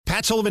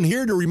Matt Sullivan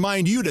here to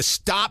remind you to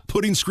stop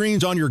putting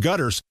screens on your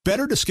gutters.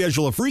 Better to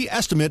schedule a free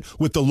estimate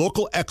with the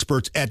local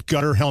experts at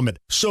Gutter Helmet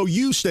so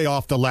you stay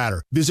off the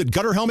ladder. Visit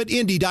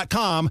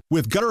GutterHelmetIndy.com.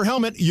 With Gutter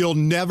Helmet, you'll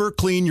never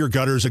clean your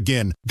gutters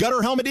again.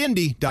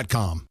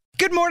 GutterHelmetIndy.com.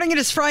 Good morning. It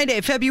is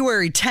Friday,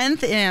 February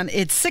 10th, and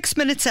it's 6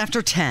 minutes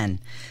after 10.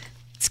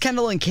 It's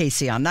Kendall and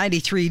Casey on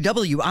 93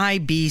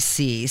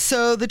 WIBC.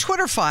 So the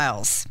Twitter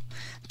files,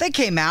 they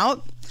came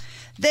out.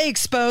 They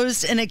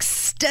exposed an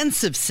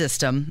extensive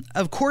system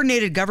of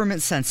coordinated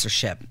government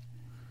censorship.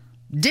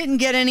 Didn't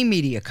get any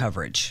media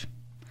coverage.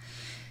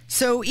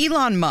 So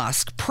Elon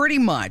Musk pretty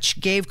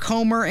much gave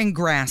Comer and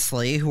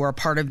Grassley, who are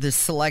part of the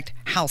select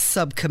House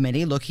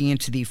subcommittee looking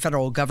into the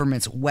federal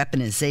government's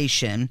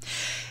weaponization,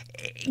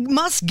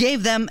 Musk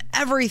gave them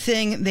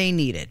everything they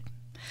needed.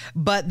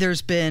 But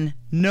there's been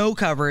no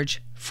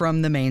coverage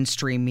from the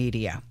mainstream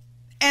media.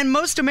 And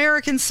most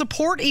Americans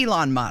support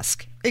Elon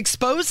Musk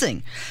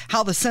exposing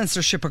how the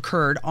censorship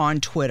occurred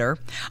on Twitter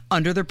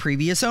under the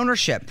previous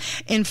ownership.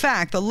 In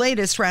fact, the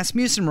latest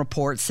Rasmussen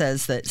report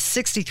says that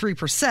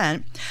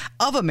 63%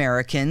 of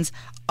Americans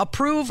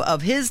approve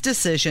of his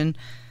decision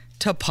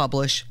to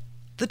publish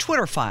the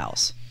Twitter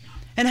files.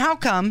 And how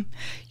come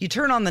you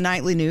turn on the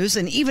nightly news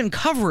and even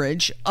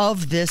coverage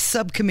of this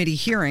subcommittee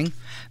hearing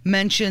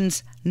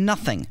mentions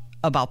nothing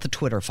about the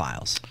Twitter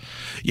files?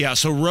 Yeah,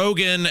 so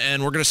Rogan,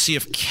 and we're going to see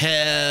if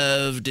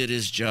Kev did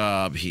his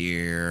job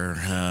here.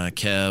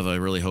 Kev, I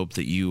really hope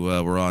that you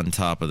were on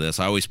top of this.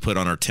 I always put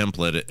on our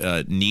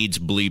template, needs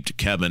bleeped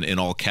Kevin in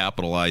all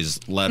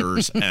capitalized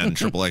letters and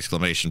triple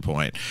exclamation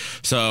point.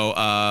 So,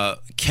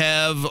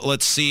 Kev,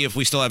 let's see if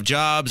we still have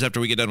jobs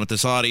after we get done with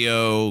this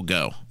audio.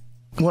 Go.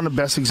 One of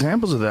the best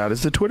examples of that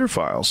is the Twitter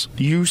files.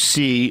 You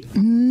see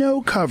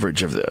no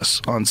coverage of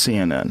this on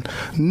CNN,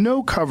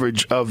 no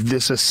coverage of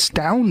this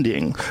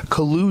astounding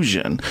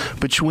collusion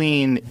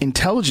between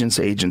intelligence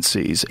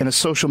agencies and a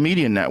social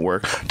media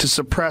network to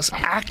suppress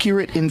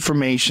accurate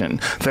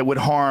information that would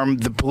harm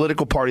the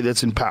political party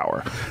that's in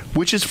power,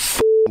 which is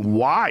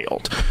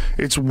wild.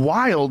 It's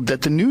wild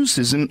that the news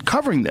isn't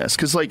covering this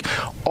because, like,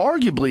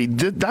 arguably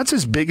that's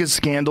as big a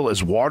scandal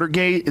as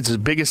Watergate. It's as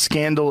big a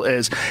scandal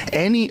as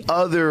any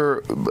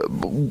other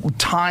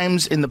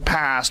times in the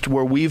past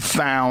where we've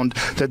found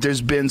that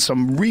there's been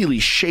some really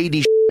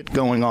shady shit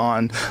going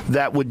on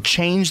that would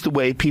change the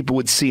way people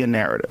would see a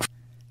narrative.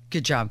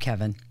 Good job,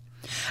 Kevin.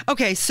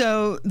 Okay,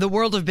 so the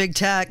world of big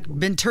tech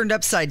been turned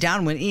upside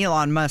down when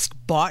Elon Musk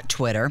bought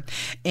Twitter,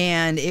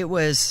 and it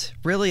was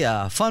really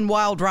a fun,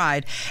 wild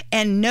ride.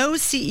 And no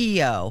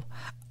CEO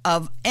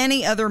of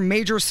any other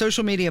major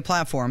social media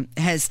platform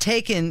has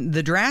taken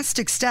the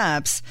drastic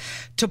steps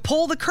to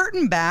pull the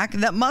curtain back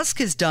that Musk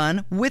has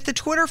done with the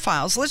Twitter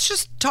files. Let's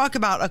just talk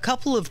about a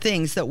couple of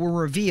things that were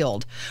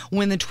revealed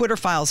when the Twitter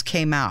files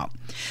came out.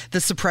 The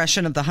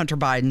suppression of the Hunter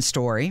Biden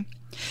story,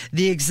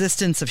 the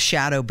existence of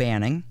shadow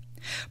banning,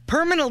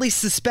 permanently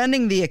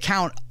suspending the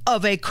account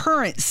of a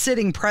current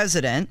sitting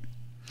president,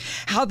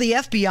 how the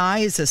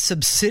FBI is a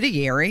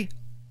subsidiary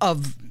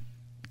of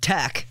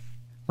tech,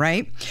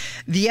 right?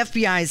 The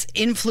FBI's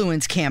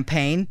influence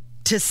campaign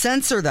to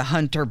censor the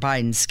Hunter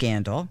Biden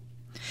scandal.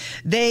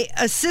 They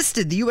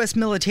assisted the U.S.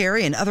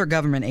 military and other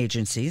government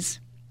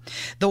agencies.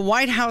 The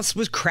White House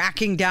was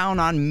cracking down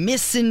on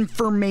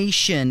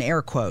misinformation,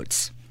 air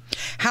quotes.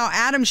 How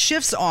Adam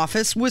Schiff's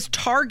office was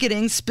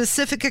targeting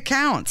specific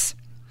accounts.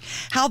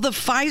 How the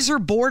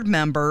Pfizer board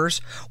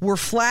members were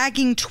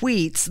flagging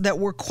tweets that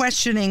were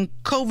questioning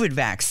COVID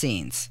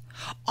vaccines.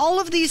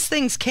 All of these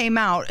things came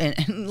out,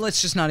 and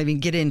let's just not even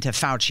get into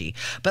Fauci,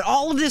 but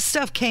all of this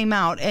stuff came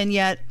out, and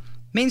yet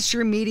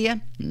mainstream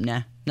media,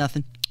 nah,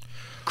 nothing.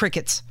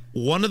 Crickets.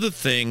 One of the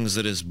things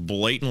that is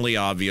blatantly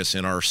obvious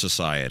in our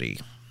society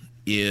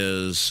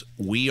is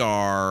we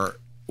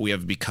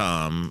have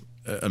become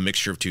a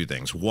mixture of two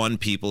things. One,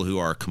 people who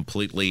are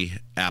completely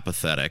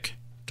apathetic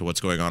to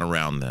what's going on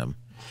around them.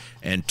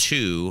 And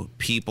two,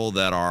 people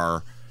that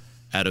are,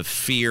 out of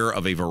fear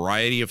of a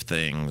variety of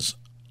things,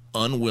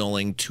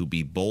 unwilling to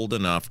be bold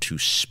enough to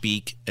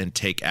speak and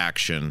take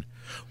action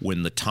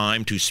when the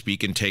time to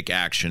speak and take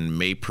action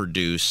may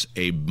produce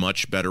a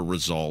much better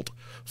result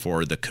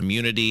for the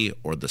community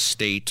or the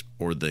state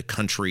or the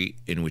country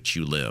in which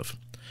you live.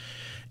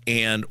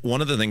 And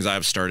one of the things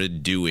I've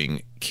started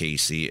doing,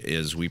 Casey,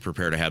 is we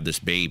prepare to have this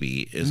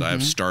baby, is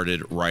I've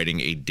started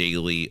writing a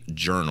daily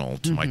journal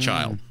to my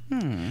child.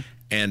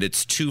 And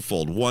it's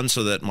twofold. One,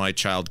 so that my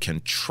child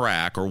can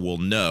track or will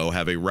know,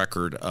 have a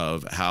record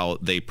of how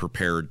they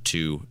prepared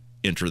to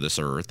enter this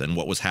earth and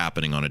what was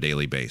happening on a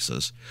daily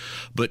basis.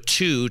 But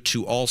two,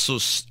 to also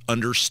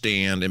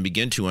understand and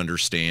begin to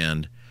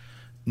understand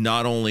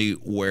not only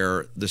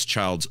where this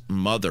child's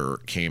mother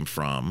came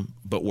from,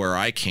 but where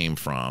I came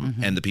from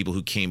and the people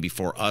who came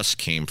before us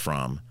came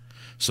from,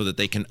 so that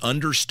they can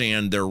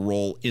understand their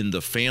role in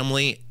the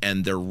family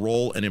and their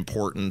role and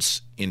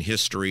importance in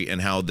history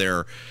and how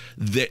the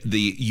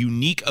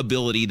unique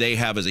ability they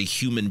have as a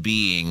human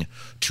being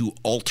to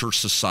alter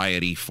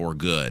society for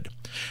good.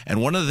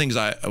 And one of the things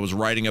I was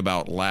writing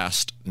about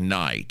last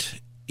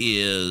night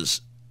is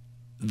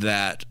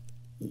that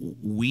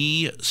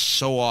we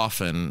so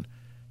often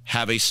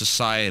have a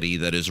society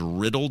that is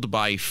riddled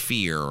by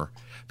fear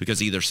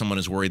because either someone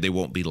is worried they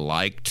won't be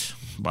liked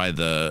by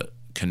the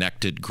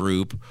connected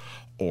group,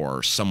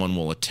 or someone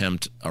will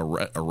attempt a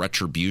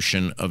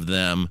retribution of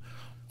them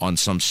on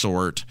some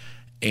sort,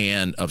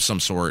 and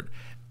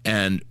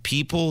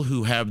people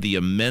who have the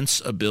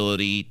immense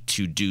ability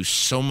to do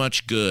so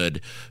much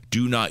good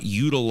do not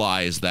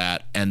utilize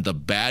that, and the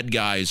bad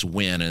guys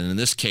win. And in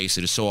this case,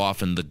 it is so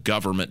often the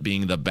government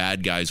being the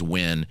bad guys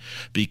win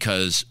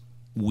because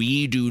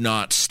we do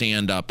not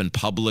stand up and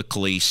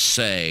publicly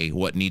say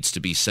what needs to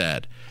be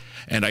said.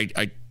 And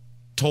I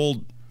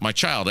told my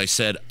child, I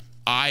said,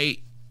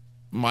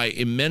 my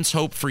immense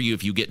hope for you,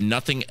 if you get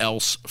nothing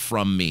else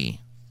from me,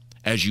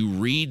 as you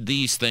read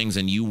these things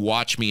and you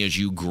watch me as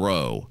you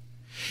grow,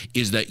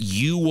 is that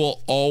you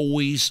will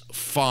always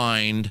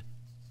find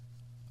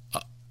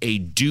a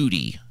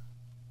duty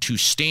to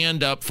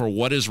stand up for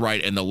what is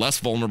right and the less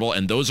vulnerable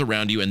and those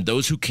around you and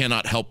those who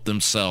cannot help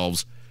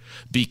themselves,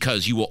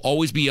 because you will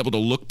always be able to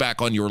look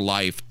back on your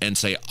life and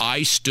say,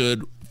 I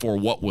stood for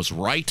what was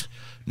right,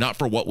 not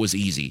for what was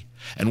easy.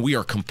 And we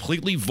are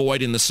completely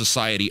void in the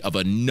society of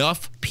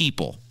enough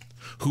people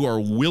who are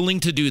willing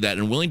to do that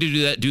and willing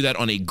to do that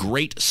on a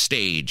great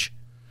stage.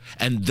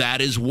 And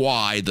that is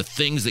why the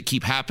things that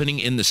keep happening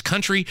in this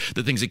country,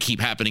 the things that keep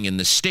happening in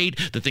this state,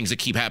 the things that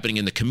keep happening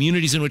in the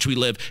communities in which we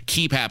live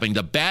keep happening.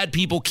 The bad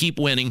people keep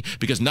winning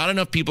because not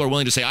enough people are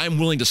willing to say, I'm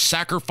willing to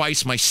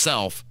sacrifice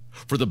myself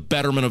for the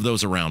betterment of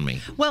those around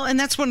me. Well, and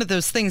that's one of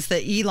those things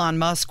that Elon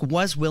Musk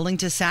was willing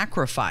to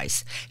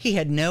sacrifice. He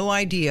had no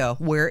idea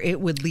where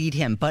it would lead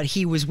him, but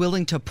he was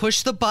willing to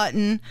push the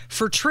button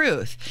for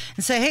truth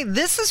and say, hey,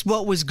 this is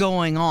what was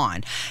going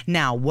on.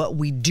 Now, what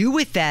we do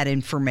with that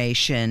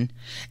information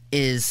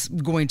is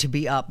going to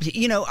be up.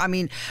 You know, I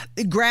mean,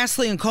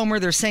 Grassley and Comer,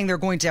 they're saying they're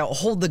going to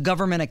hold the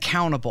government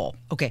accountable.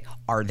 Okay,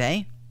 are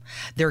they?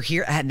 They're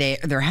here.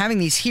 They're having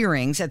these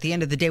hearings. At the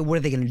end of the day, what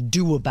are they going to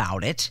do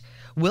about it?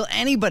 Will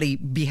anybody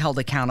be held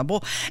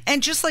accountable?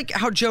 And just like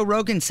how Joe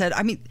Rogan said,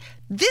 I mean,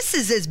 this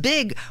is as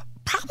big,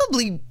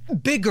 probably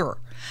bigger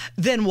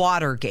than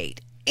Watergate.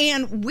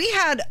 And we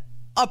had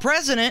a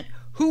president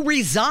who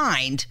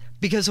resigned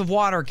because of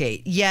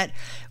Watergate. Yet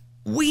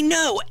we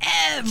know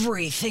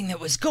everything that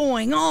was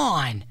going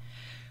on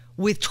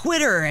with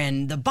Twitter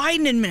and the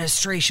Biden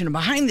administration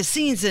behind the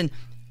scenes, and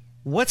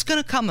what's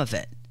going to come of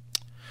it.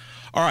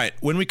 All right.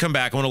 When we come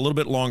back, I want a little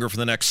bit longer for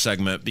the next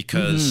segment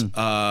because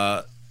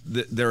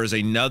there is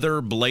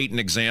another blatant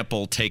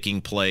example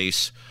taking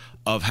place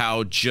of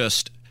how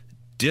just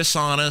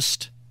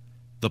dishonest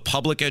the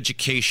public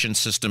education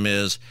system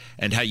is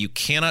and how you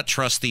cannot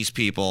trust these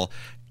people.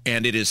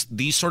 And it is,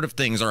 these sort of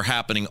things are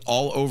happening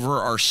all over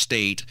our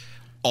state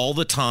all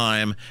the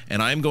time.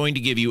 And I'm going to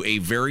give you a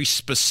very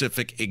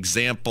specific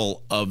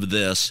example of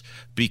this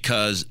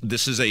because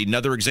this is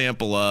another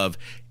example of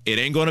it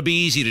ain't going to be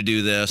easy to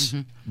do this,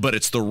 but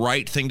it's the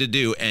right thing to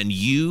do. And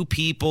you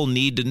people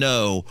need to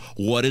know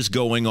what is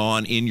going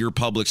on in your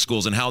public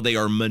schools and how they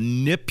are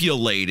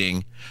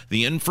manipulating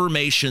the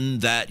information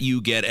that you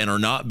get and are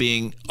not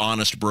being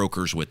honest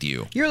brokers with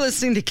you. You're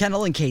listening to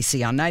Kendall and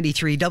Casey on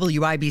 93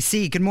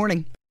 WIBC. Good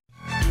morning.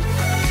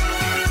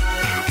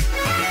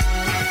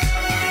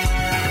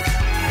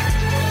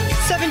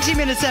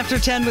 Minutes after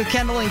 10 with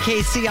Kendall and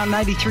Casey on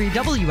 93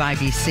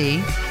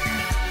 WIBC.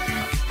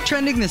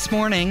 Trending this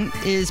morning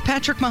is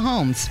Patrick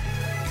Mahomes,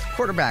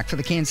 quarterback for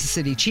the Kansas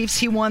City Chiefs.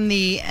 He won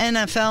the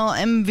NFL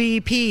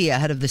MVP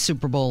ahead of the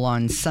Super Bowl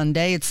on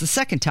Sunday. It's the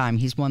second time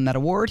he's won that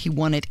award. He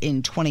won it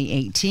in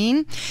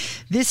 2018.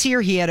 This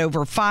year, he had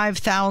over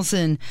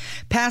 5,000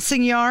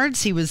 passing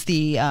yards. He was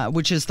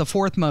which is the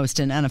fourth most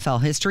in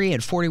NFL history. He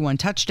had 41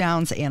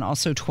 touchdowns and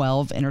also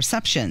 12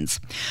 interceptions.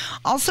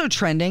 Also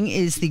trending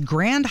is the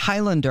Grand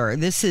Highlander.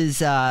 This is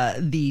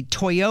the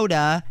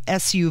Toyota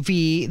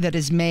SUV that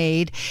is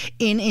made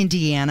in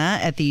Indiana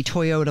at the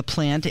Toyota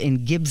plant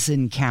in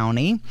Gibson County.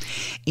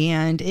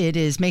 And it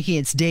is making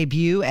its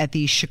debut at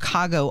the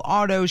Chicago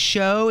Auto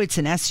Show. It's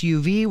an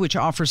SUV which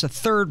offers a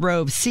third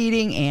row of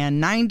seating and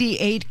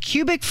 98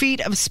 cubic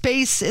feet of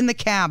space in the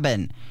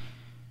cabin.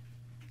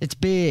 It's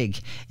big.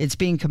 It's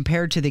being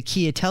compared to the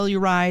Kia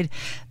Telluride,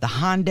 the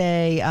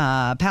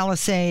Hyundai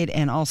Palisade,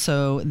 and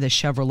also the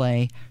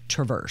Chevrolet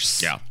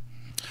Traverse. Yeah.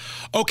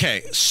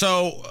 Okay,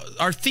 so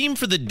our theme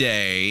for the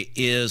day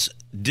is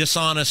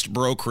dishonest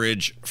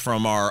brokerage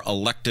from our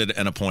elected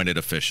and appointed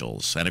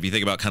officials. And if you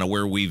think about kind of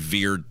where we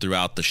veered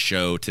throughout the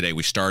show today,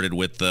 we started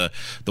with the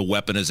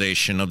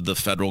weaponization of the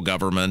federal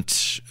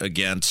government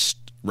against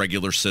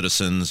regular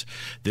citizens.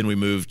 Then we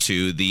moved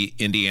to the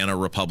Indiana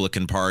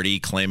Republican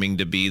Party claiming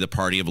to be the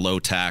party of low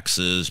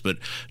taxes, but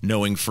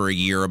knowing for a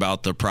year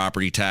about the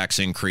property tax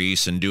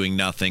increase and doing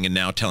nothing, and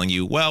now telling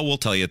you, well, we'll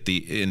tell you at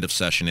the end of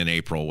session in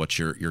April what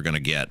you're going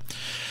to get.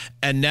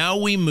 And now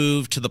we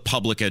move to the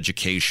public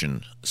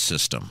education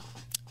system.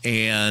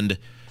 And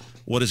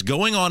what is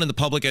going on in the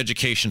public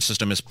education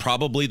system is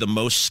probably the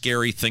most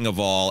scary thing of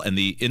all, and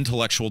the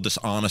intellectual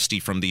dishonesty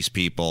from these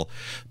people,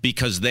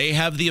 because they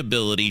have the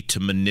ability to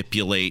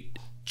manipulate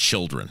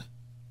children.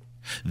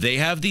 They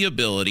have the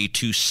ability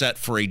to set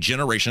for a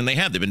generation.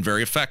 They've been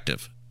very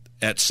effective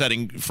at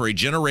setting for a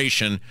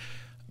generation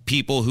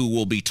people who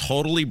will be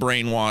totally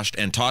brainwashed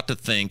and taught to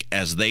think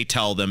as they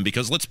tell them,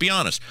 because let's be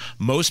honest,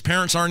 most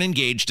parents aren't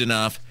engaged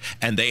enough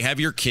and they have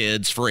your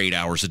kids for 8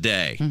 hours a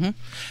day.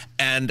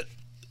 And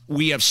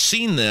we have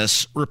seen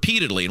this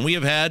repeatedly, and we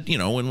have had,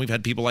 when we've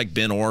had people like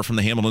Ben Orr from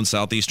the Hamilton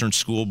Southeastern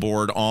School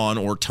Board on,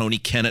 or Tony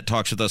Kennett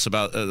talks with us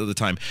about the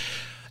time.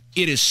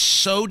 It is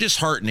so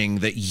disheartening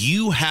that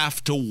you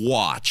have to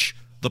watch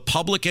the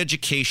public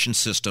education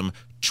system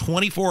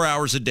 24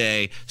 hours a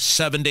day,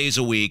 7 days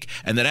a week,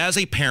 and that as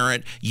a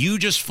parent, you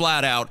just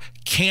flat out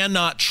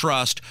cannot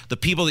trust the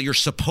people that you're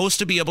supposed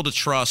to be able to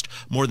trust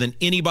more than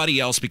anybody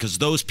else, because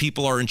those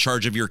people are in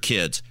charge of your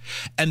kids.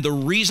 And the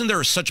reason there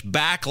is such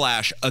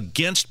backlash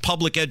against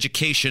public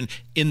education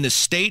in this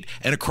state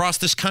and across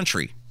this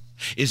country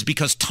is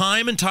because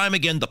time and time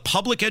again, the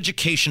public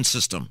education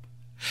system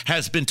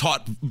has been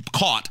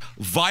caught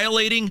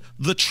violating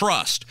the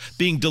trust,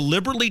 being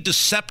deliberately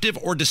deceptive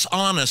or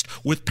dishonest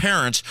with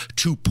parents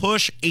to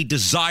push a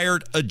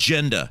desired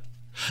agenda,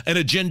 an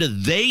agenda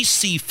they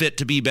see fit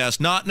to be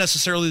best, not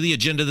necessarily the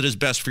agenda that is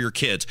best for your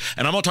kids.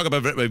 And I'm going to talk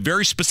about a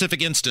very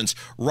specific instance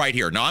right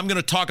here. Now, I'm going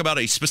to talk about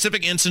a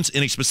specific instance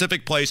in a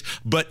specific place,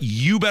 but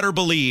you better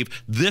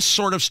believe this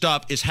sort of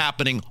stuff is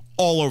happening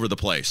all over the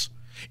place.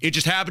 It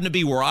just happened to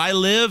be where I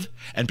live,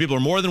 and people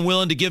are more than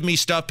willing to give me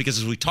stuff because,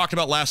 as we talked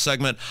about last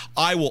segment,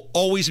 I will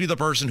always be the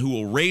person who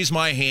will raise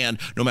my hand,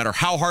 no matter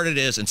how hard it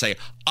is, and say,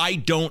 I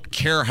don't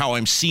care how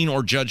I'm seen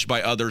or judged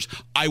by others.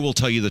 I will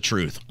tell you the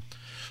truth.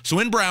 So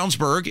in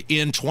Brownsburg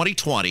in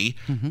 2020,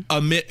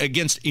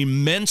 against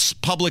immense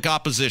public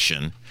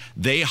opposition,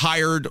 they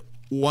hired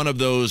one of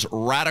those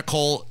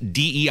radical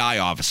DEI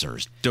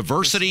officers,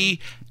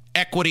 diversity,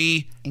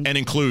 equity, and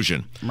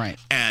inclusion. Right.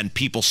 And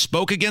people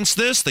spoke against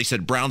this. They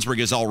said Brownsburg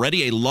is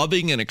already a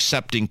loving and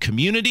accepting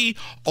community.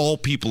 All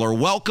people are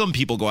welcome.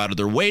 People go out of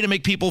their way to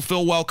make people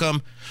feel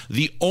welcome.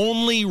 The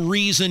only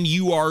reason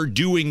you are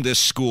doing this,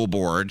 school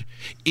board,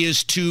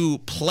 is to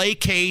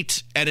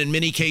placate and in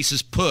many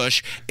cases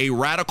push a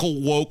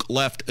radical woke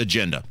left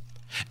agenda.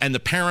 And the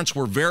parents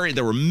were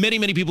there were many,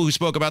 many people who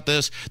spoke about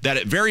this, that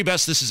at very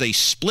best, this is a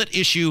split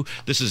issue.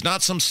 This is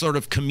not some sort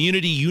of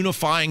community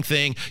unifying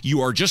thing.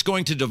 You are just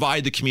going to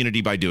divide the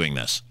community by doing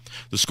this.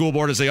 The school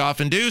board, as they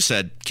often do,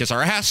 said, kiss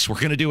our ass, we're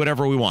going to do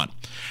whatever we want.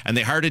 And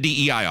they hired a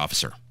DEI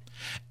officer.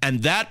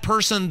 And that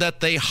person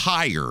that they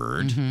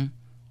hired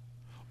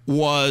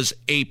was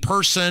a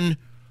person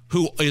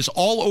who is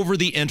all over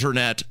the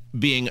internet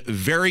being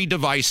very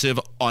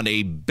divisive on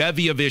a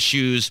bevy of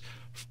issues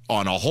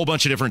on a whole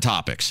bunch of different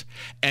topics.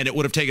 And it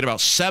would have taken about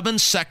 7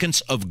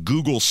 seconds of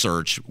Google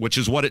search, which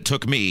is what it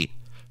took me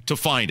to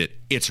find it.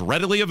 It's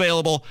readily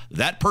available.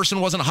 That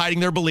person wasn't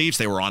hiding their beliefs.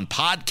 They were on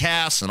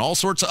podcasts and all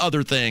sorts of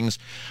other things,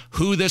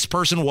 who this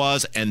person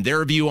was and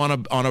their view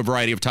on a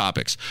variety of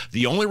topics.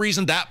 The only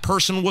reason that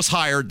person was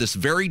hired, this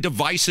very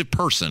divisive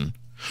person,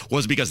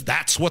 was because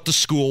that's what the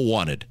school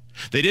wanted.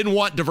 They didn't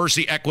want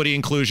diversity, equity,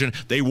 inclusion.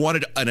 They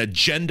wanted an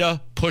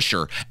agenda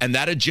pusher, and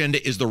that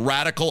agenda is the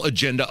radical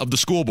agenda of the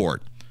school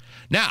board.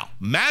 Now,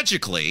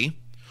 magically,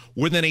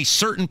 within a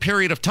certain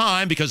period of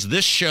time, because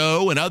this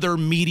show and other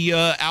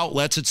media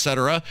outlets,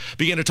 etc.,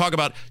 began to talk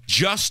about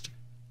just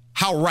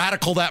how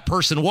radical that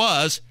person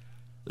was,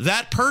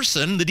 that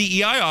person, the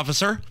DEI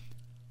officer,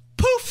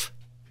 poof,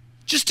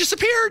 just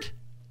disappeared.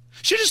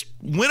 She just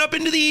went up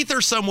into the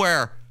ether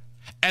somewhere.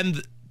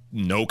 And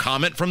no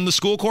comment from the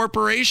school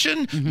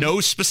corporation, no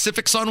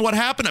specifics on what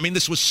happened. I mean,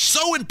 this was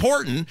so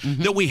important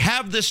that we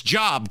have this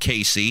job,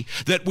 Casey,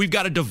 that we've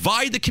got to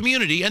divide the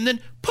community, and then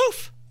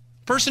poof,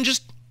 person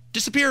just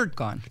disappeared.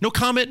 Gone. No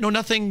comment, no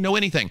nothing, no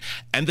anything.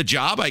 And the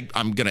job,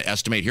 I'm going to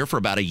estimate here, for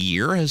about a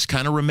year has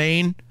kind of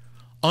remained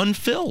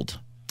unfilled.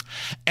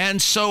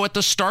 And so at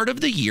the start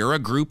of the year, a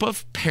group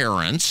of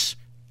parents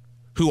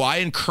who I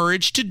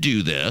encouraged to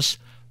do this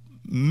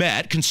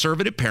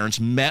conservative parents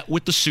met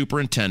with the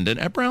superintendent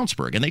at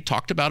Brownsburg, and they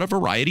talked about a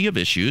variety of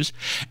issues.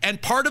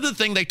 And part of the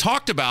thing they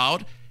talked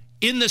about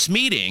in this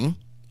meeting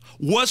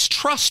was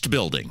trust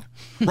building,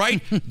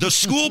 right? The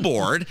school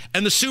board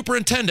and the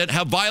superintendent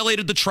have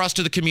violated the trust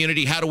of the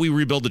community. How do we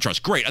rebuild the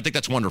trust? Great. I think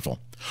that's wonderful.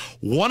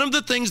 One of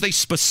the things they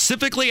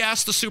specifically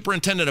asked the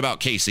superintendent about,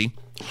 Casey,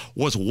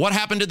 was what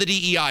happened to the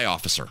DEI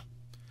officer.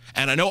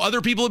 And I know other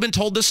people have been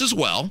told this as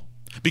well,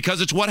 because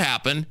it's what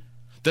happened,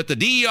 that the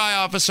DEI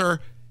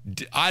officer,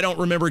 I don't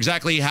remember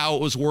exactly how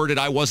it was worded.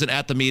 I wasn't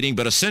at the meeting,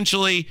 but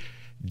essentially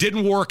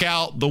didn't work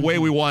out the way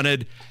we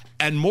wanted.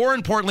 And more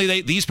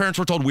importantly, these parents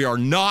were told, we are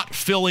not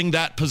filling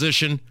that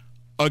position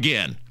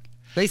again.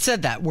 They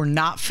said that. We're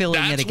not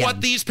filling it again. That's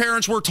what these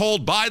parents were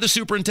told by the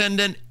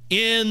superintendent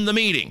in the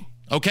meeting.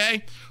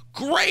 Okay?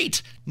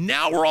 Great.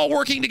 Now we're all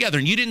working together.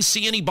 And you didn't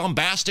see any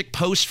bombastic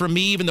posts from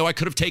me, even though I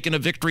could have taken a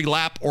victory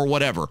lap or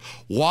whatever.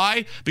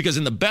 Why? Because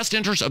in the best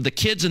interest of the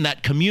kids in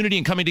that community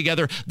and coming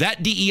together,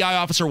 that DEI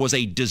officer was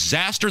a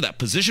disaster. That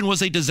position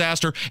was a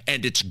disaster.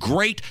 And it's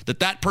great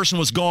that that person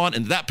was gone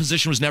and that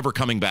position was never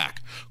coming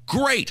back.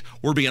 Great.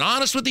 We're being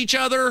honest with each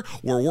other.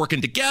 We're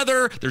working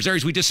together. There's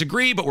areas we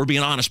disagree, but we're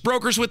being honest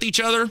brokers with each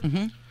other.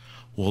 Mm-hmm.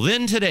 Well,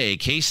 then today,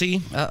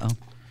 Casey. Uh-oh.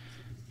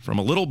 From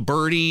a little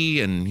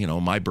birdie, and, you know,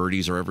 my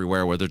birdies are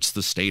everywhere, whether it's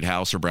the State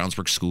House or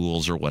Brownsburg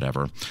Schools or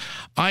whatever.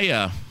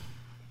 I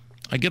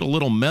get a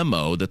little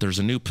memo that there's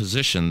a new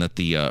position that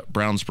the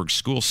Brownsburg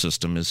school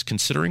system is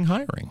considering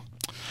hiring.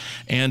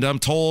 And I'm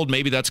told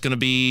maybe that's going to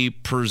be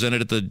presented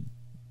at the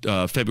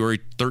February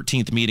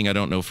 13th meeting. I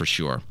don't know for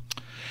sure.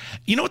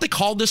 You know what they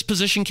called this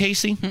position,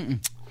 Casey?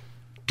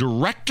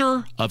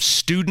 Director of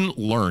Student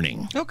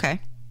Learning. Okay.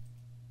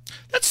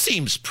 That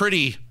seems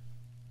pretty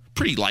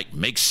like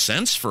makes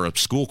sense for a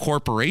school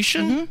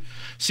corporation. Mm-hmm.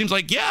 Seems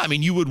like, yeah, I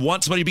mean, you would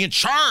want somebody to be in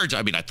charge.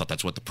 I mean, I thought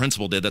that's what the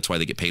principal did. That's why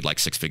they get paid like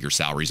six-figure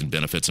salaries and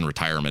benefits and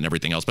retirement and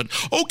everything else. But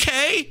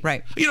okay.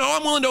 Right. You know,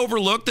 I'm willing to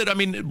overlook that. I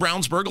mean,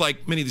 Brownsburg,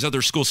 like many of these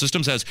other school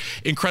systems, has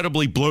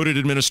incredibly bloated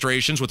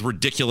administrations with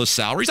ridiculous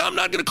salaries. I'm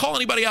not going to call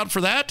anybody out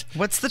for that.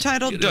 What's the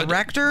title?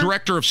 Director?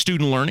 Director of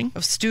Student Learning.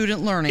 Of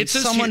Student Learning. It's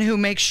someone who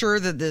makes sure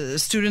that the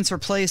students are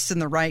placed in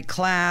the right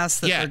class,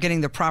 that they're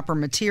getting the proper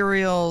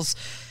materials.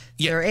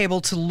 Yeah. They're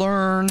able to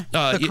learn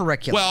the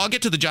curriculum. Well, I'll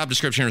get to the job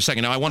description in a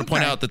second. Now, I want to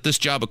point out that this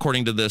job,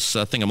 according to this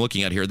thing I'm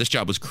looking at here, this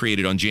job was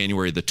created on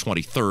January the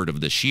 23rd of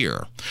this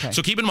year. Okay.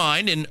 So keep in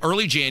mind, in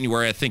early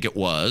January, I think it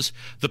was,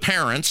 the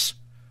parents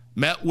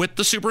met with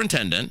the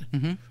superintendent,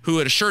 who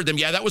had assured them,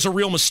 that was a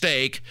real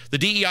mistake. The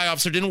DEI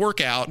officer didn't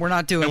work out. We're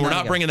not doing and that we're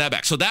not bringing that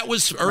back. So that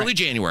was early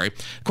January.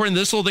 According to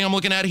this little thing I'm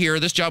looking at here,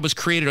 this job was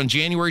created on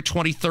January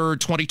 23rd,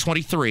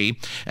 2023.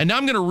 And now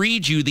I'm going to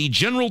read you the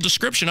general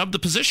description of the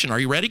position. Are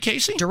you ready,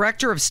 Casey?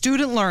 Director of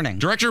Student Learning.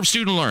 Director of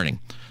Student Learning.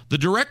 The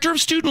Director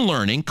of Student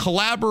Learning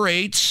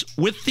collaborates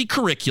with the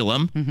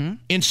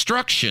curriculum,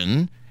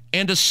 instruction,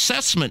 and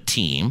assessment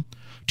team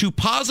to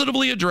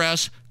positively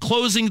address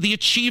closing the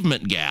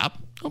achievement gap.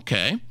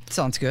 Okay.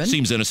 Sounds good.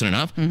 Seems innocent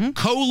enough.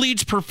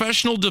 Co-leads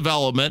professional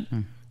development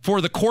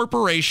for the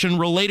corporation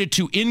related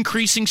to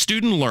increasing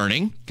student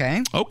learning.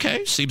 Okay.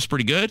 Okay. Seems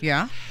pretty good.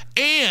 Yeah.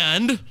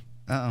 And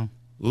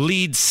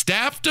leads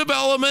staff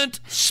development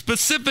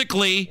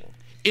specifically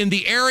in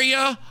the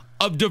area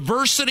of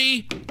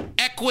diversity,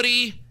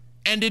 equity,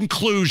 and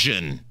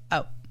inclusion.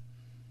 Oh.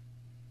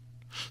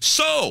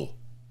 So,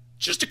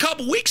 just a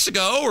couple weeks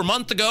ago or a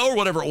month ago or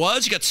whatever it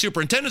was, you got the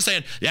superintendent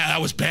saying,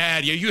 that was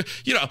bad. You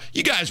know,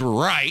 you guys were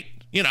right.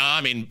 You know,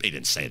 I mean, he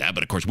didn't say that,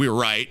 but of course we were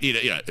right.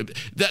 You know,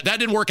 that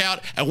didn't work out,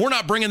 and we're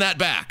not bringing that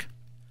back.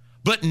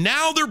 But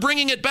now they're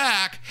bringing it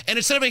back, and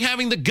instead of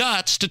having the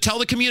guts to tell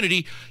the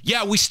community,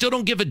 we still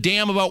don't give a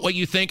damn about what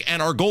you think,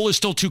 and our goal is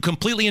still to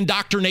completely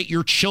indoctrinate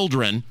your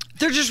children.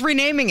 They're just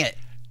renaming it.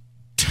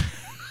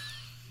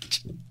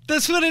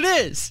 That's what it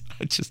is.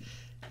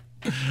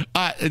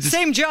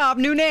 Same job,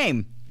 new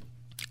name.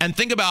 And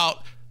think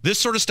about this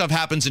sort of stuff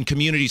happens in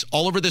communities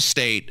all over the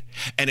state,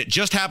 and it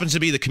just happens to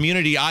be the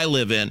community I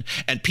live in.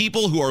 And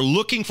people who are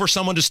looking for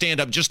someone to stand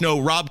up, just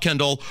know Rob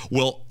Kendall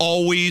will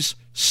always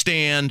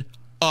stand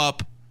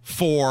up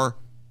for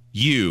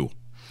you.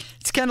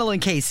 It's Kendall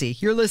and Casey.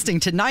 You're listening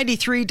to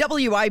 93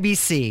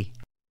 WIBC.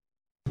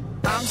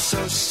 I'm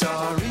so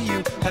sorry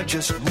you have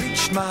just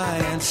reached my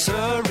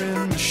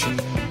answering machine.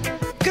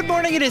 Good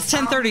morning. It is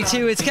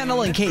 10:32. It's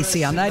Kendall and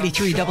Casey on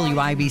 93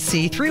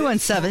 WIBC.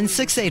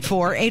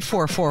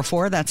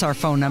 317-684-8444. That's our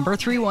phone number,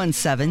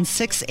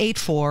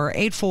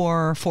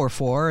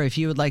 317-684-8444. If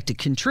you would like to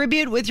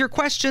contribute with your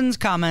questions,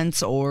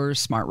 comments, or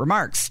smart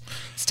remarks.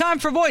 It's time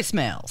for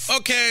voicemails.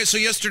 Okay, so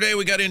yesterday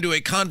we got into a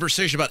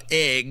conversation about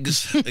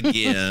eggs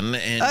again.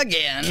 And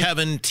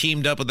Kevin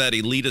teamed up with that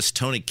elitist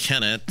Tony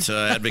Kennett,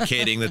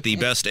 advocating that the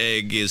best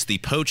egg is the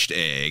poached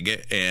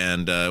egg.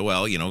 And,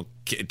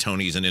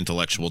 Tony's an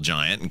intellectual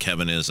giant and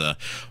Kevin is a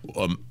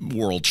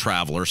world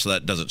traveler, so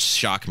that doesn't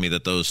shock me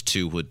that those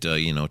two would,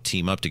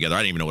 team up together. I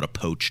didn't even know what a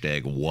poached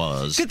egg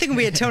was. Good thing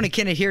we had Tony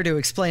Kennett here to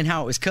explain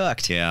how it was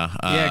cooked. Yeah.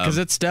 Because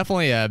it's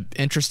definitely an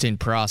interesting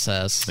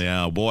process.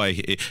 Yeah, boy.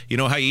 You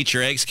know how you eat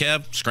your eggs,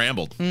 Kev?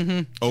 Scrambled.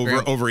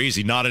 Over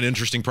easy. Not an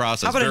interesting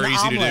process. Very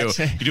easy omelet?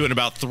 To do. You do it in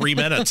about 3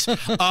 minutes.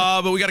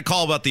 But we got a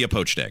call about the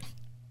poached egg.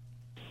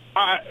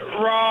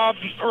 Rob,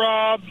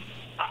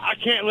 I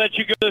can't let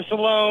you go this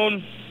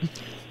alone.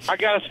 I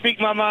got to speak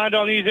my mind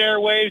on these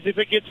airwaves if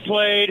it gets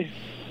played.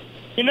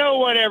 You know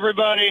what,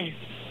 everybody?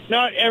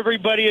 Not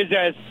everybody is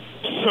as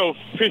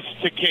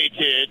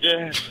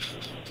sophisticated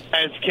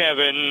as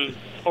Kevin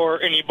or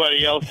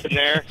anybody else in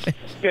there,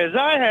 because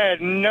I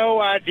had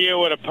no idea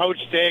what a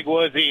poached egg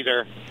was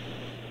either.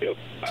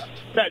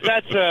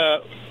 That's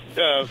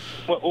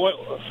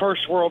what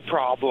first world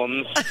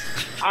problems.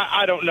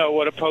 I don't know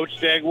what a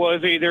poached egg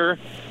was either.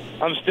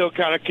 I'm still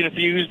kind of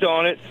confused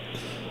on it.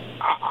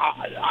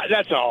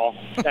 That's all.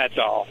 Have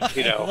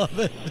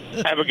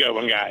a good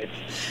one, guys.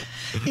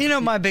 You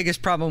know, my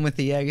biggest problem with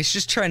the egg is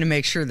just trying to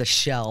make sure the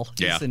shell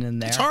isn't in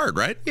there. It's hard,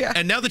 right? Yeah.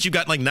 And now that you've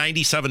got like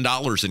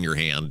 $97 in your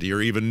hand,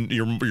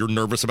 you're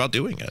nervous about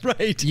doing it.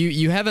 Right.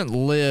 You haven't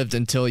lived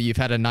until you've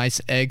had a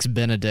nice eggs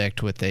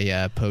Benedict with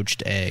a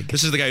poached egg.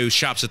 This is the guy who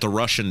shops at the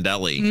Russian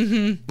deli.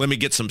 Mm-hmm. Let me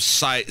get some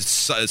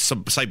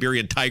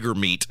Siberian tiger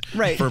meat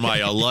for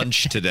my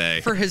lunch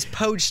today. For his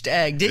poached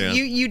egg.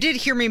 You did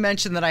hear me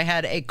mention that I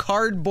had a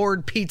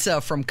cardboard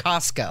pizza from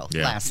Costco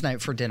last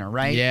night for dinner,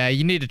 right? Yeah,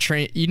 you need to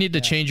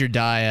change your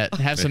diet.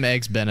 Have some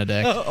eggs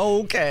Benedict.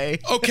 Okay.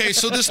 Okay,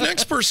 so this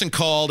next person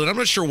called, and I'm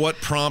not sure what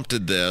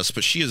prompted this,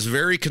 but she is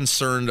very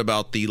concerned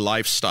about the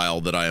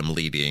lifestyle that I am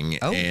leading,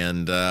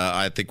 and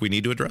I think we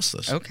need to address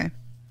this. Okay.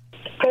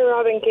 Hi,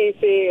 Rob and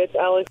Casey. It's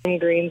Alex from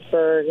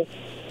Greensburg.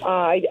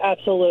 I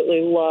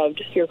absolutely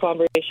loved your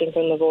conversation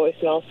from the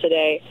voicemails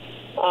today.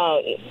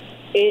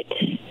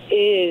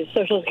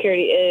 Social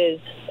Security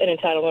is an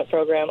entitlement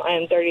program. I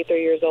am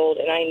 33 years old,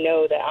 and I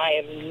know that I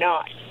am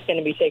not going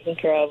to be taken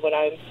care of when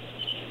I'm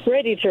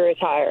ready to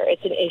retire.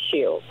 It's an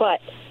issue. But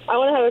I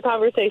want to have a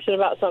conversation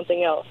about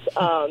something else,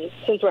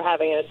 since we're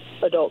having an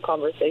adult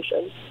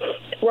conversation.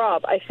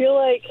 Rob, I feel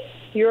like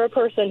you're a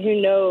person who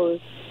knows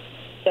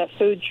that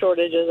food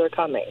shortages are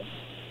coming.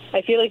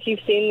 I feel like you've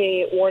seen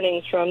the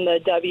warnings from the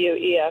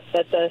WEF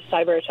that the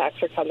cyber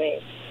attacks are coming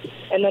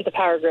and that the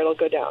power grid will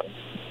go down.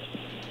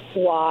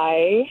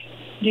 Why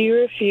do you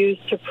refuse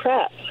to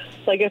prep?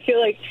 Like, I feel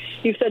like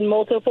you've said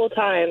multiple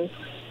times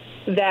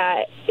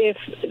that if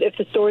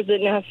the stores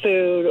didn't have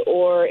food,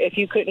 or if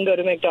you couldn't go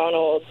to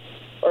McDonald's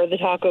or the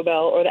Taco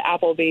Bell or the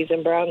Applebee's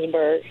in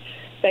Brownsburg,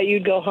 that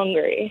you'd go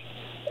hungry.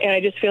 And I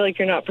just feel like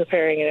you're not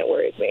preparing, and it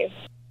worries me.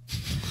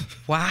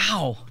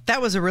 Wow. That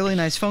was a really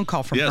nice phone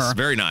call from her. Yes,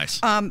 very nice.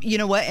 You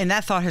know what? And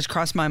that thought has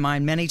crossed my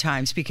mind many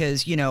times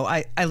because, you know,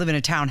 I live in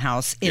a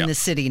townhouse in the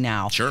city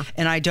now. Sure.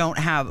 And I don't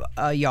have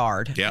a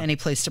yard, any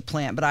place to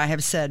plant. But I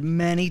have said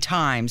many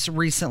times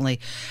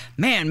recently,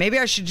 man, maybe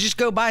I should just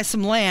go buy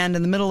some land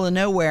in the middle of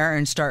nowhere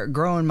and start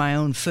growing my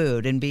own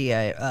food and be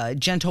a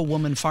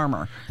gentlewoman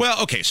farmer.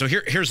 Well, okay, so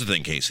here's the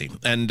thing, Casey.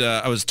 And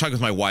I was talking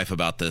with my wife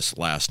about this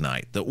last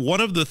night, that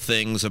one of the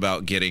things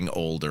about getting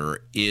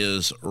older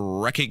is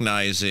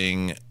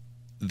recognizing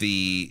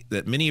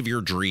that many of your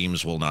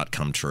dreams will not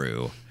come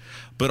true,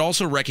 but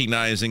also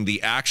recognizing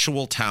the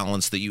actual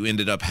talents that you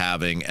ended up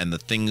having and the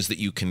things that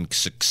you can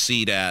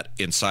succeed at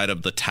inside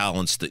of the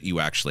talents that you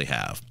actually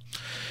have.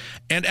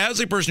 And as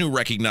a person who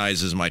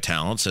recognizes my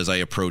talents as I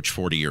approach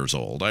 40 years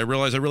old, I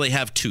realize I really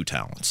have two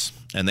talents,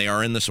 and they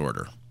are in this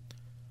order: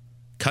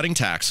 cutting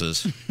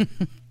taxes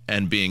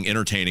and being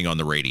entertaining on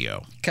the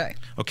radio.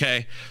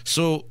 Okay.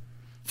 So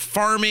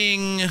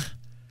farming,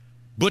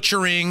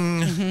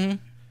 butchering,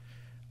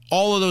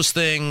 all of those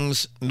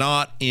things,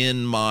 not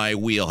in my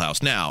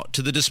wheelhouse. Now,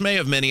 to the dismay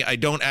of many, I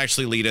don't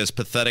actually lead as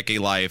pathetic a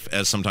life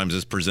as sometimes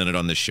is presented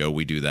on this show.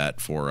 We do that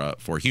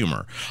for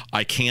humor.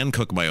 I can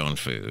cook my own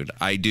food.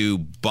 I do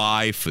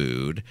buy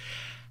food.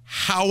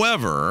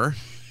 However,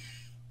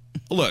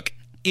 look,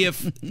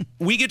 if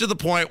we get to the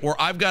point where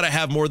I've got to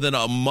have more than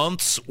a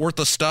month's worth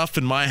of stuff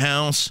in my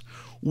house,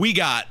 we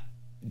got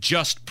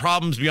just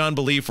problems beyond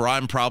belief, or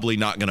I'm probably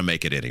not going to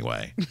make it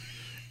anyway.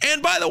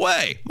 And by the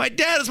way, my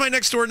dad is my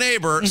next door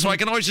neighbor, so I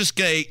can always just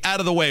say, out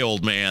of the way,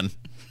 old man.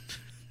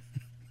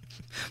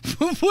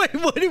 What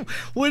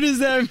does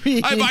that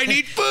mean? I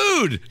need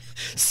food.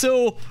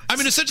 So, I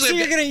mean, essentially, so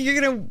you're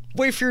gonna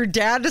wait for your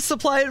dad to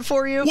supply it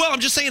for you? Well,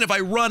 I'm just saying, if I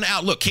run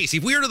out, look, Casey,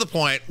 if we are to the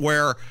point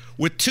where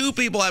with two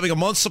people having a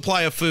month's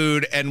supply of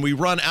food and we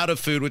run out of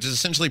food, which is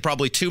essentially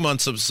probably 2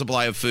 months of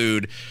supply of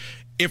food,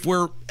 if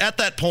we're at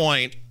that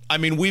point, I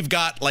mean, we've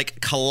got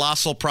like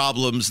colossal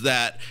problems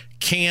that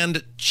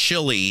canned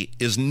chili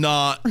is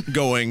not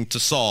going to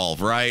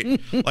solve,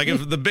 right? Like,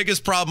 if the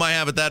biggest problem I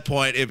have at that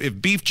point,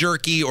 if beef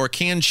jerky or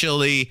canned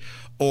chili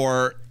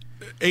or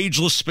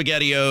ageless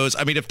SpaghettiOs,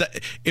 I mean,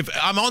 if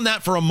I'm on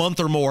that for a month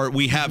or more,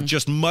 we have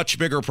just much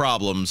bigger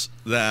problems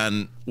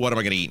than what am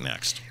I going to eat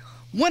next?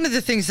 One of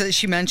the things that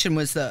she mentioned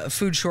was the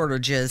food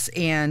shortages,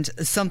 and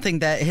something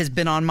that has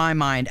been on my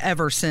mind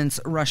ever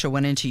since Russia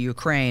went into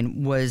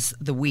Ukraine was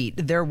the wheat.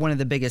 They're one of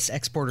the biggest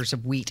exporters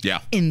of wheat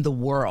in the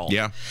world.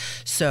 Yeah.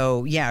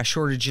 So,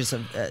 shortages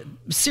of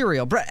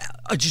cereal,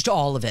 just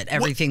all of it,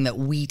 everything that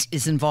wheat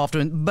is involved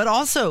in, but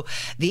also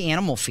the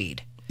animal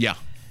feed. Yeah.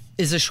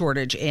 Is a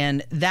shortage,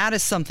 and that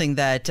is something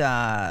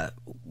that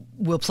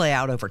will play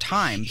out over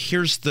time.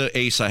 Here's the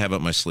ace I have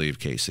up my sleeve,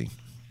 Casey.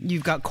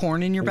 You've got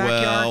corn in your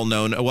backyard? Well,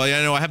 no. Well,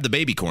 I know I have the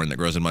baby corn that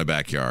grows in my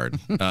backyard.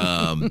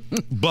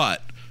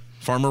 But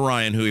Farmer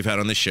Ryan, who we've had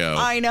on the show,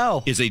 I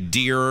know, is a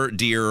dear,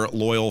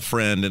 loyal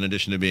friend in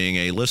addition to being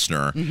a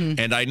listener.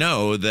 And I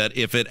know that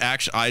if it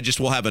actually, I just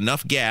will have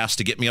enough gas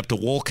to get me up to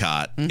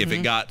Wolcott if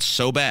it got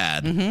so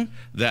bad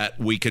that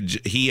we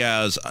could,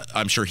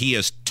 I'm sure he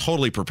is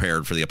totally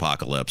prepared for the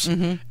apocalypse.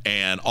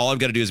 And all I've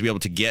got to do is be able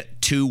to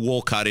get to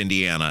Wolcott,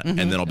 Indiana, and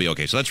then I'll be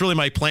okay. So that's really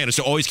my plan, is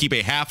to always keep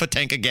a half a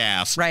tank of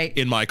gas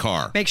in my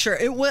car. Make sure.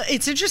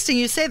 It's interesting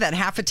you say that,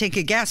 half a tank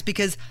of gas,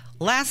 because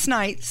last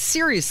night,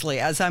 seriously,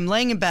 as I'm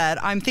laying in bed,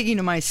 I'm thinking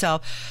to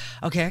myself,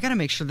 okay, I got to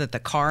make sure that the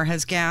car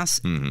has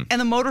gas and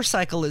the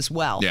motorcycle as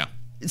well. Yeah.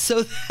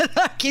 So that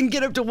I can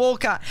get up to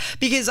Wolcott,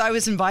 because I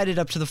was invited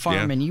up to the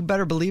farm, and you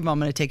better believe I'm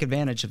going to take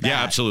advantage of that.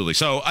 Yeah, absolutely.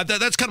 So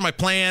that's kind of my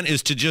plan,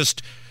 is to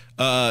just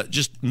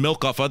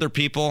milk off other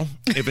people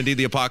if indeed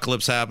the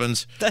apocalypse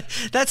happens.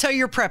 That's how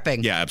you're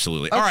prepping. Yeah,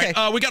 absolutely. Okay.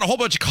 All right, we got a whole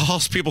bunch of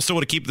calls. People still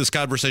want to keep this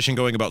conversation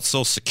going about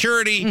Social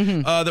Security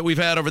that we've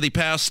had over the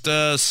past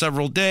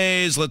several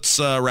days. Let's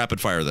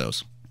rapid fire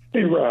those.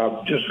 Hey,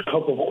 Rob, just a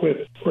couple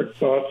quick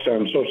thoughts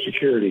on Social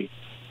Security.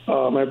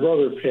 My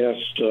brother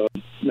passed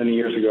many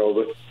years ago,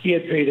 but he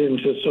had paid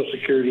into Social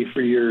Security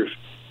for years.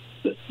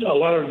 A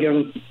lot of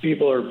young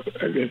people have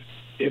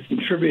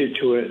contributed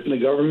to it, and the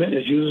government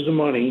has used the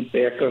money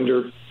back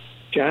under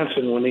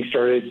Johnson when they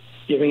started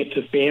giving it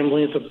to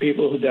families of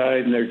people who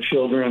died and their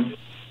children.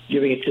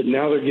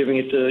 Now they're giving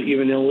it to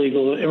even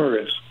illegal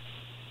immigrants.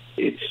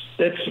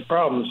 That's the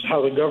problem. Is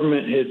how the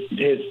government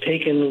has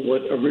taken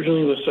what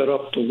originally was set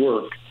up to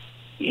work,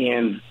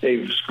 and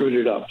they've screwed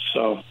it up.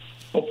 So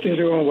hope things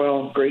are going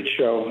well. Great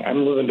show.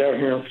 I'm living down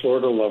here in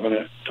Florida, loving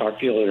it. Talk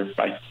to you later.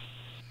 Bye.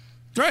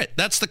 Right.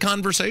 That's the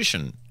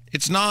conversation.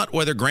 It's not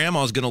whether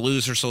grandma's going to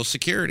lose her Social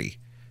Security.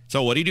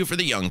 So what do you do for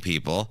the young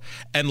people?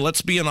 And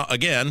let's be,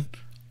 again,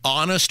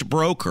 honest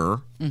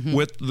broker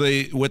with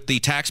the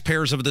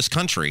taxpayers of this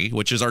country,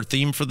 which is our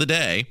theme for the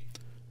day,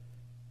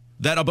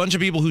 that a bunch of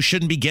people who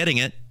shouldn't be getting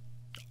it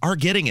are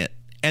getting it.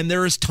 And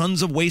there is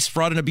tons of waste,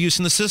 fraud, and abuse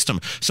in the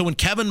system. So when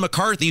Kevin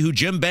McCarthy, who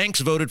Jim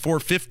Banks voted for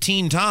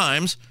 15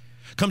 times,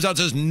 comes out and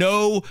says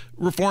no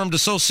reform to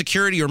Social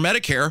Security or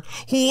Medicare,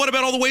 well, what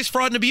about all the waste,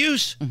 fraud, and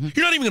abuse?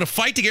 You're not even going to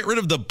fight to get rid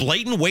of the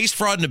blatant waste,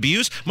 fraud, and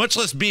abuse, much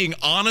less being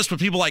honest with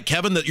people like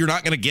Kevin that you're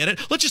not going to get it.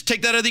 Let's just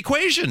take that out of the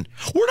equation.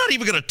 We're not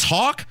even going to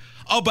talk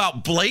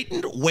about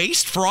blatant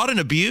waste, fraud, and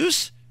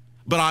abuse,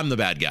 but I'm the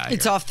bad guy.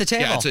 It's off the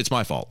table. Yeah, it's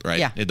my fault, right?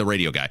 Yeah. The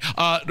radio guy.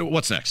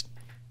 What's next?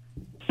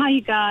 Hi,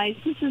 you guys.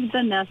 This is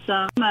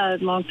Vanessa. I'm a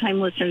longtime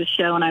listener to the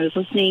show, and I was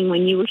listening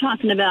when you were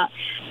talking about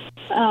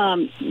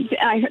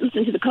I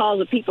listened to the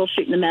calls of people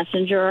shooting the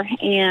messenger,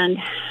 and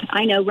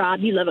I know, Rob,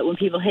 you love it when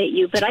people hate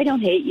you, but I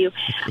don't hate you.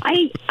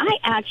 I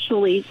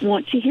actually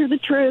want to hear the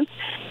truth.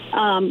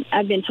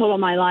 I've been told all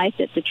my life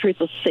that the truth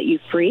will set you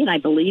free, and I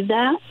believe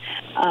that.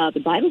 The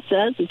Bible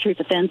says the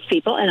truth offends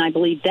people, and I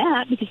believe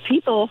that because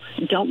people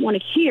don't want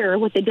to hear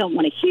what they don't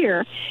want to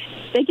hear.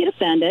 They get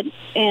offended,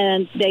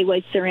 and they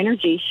waste their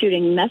energy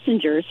shooting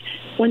messengers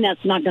when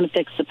that's not going to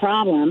fix the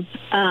problem.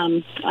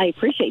 I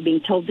appreciate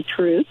being told the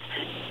truth,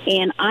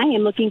 and I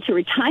am looking to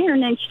retire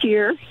next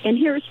year, and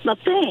here's the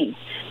thing.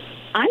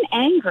 I'm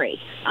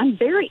angry. I'm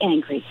very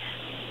angry.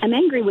 I'm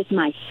angry with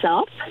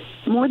myself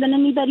more than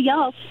anybody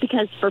else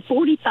because for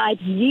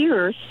 45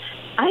 years,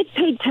 I've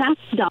paid tax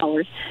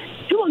dollars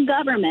to a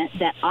government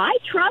that I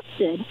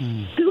trusted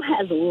who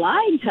has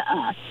lied to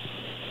us.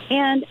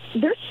 And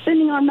they're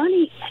spending our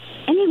money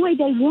any way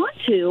they want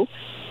to.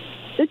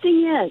 The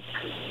thing is,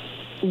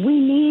 we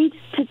need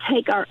to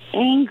take our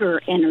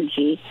anger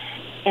energy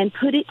and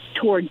put it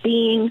toward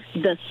being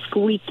the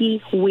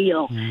squeaky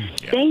wheel.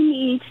 They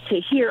need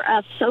to hear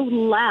us so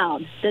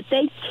loud that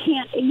they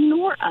can't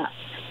ignore us.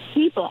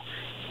 People,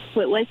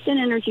 quit wasting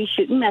energy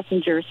shooting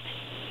messengers.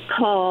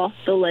 Call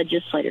the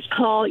legislators.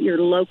 Call your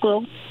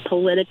local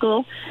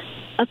political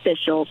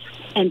officials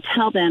and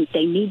tell them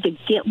they need to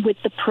get with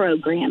the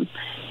program.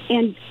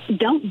 And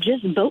don't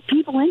just vote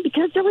people in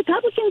because they're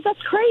Republicans.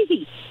 That's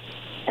crazy.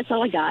 That's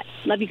all I got.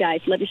 Love you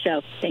guys. Love your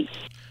show. Thanks.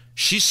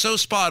 She's so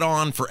spot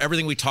on for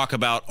everything we talk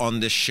about on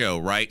this show,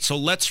 right? So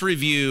let's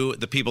review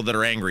the people that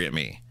are angry at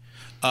me.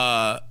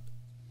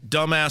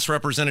 Dumbass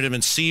representative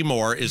in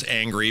Seymour is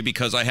angry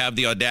because I have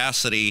the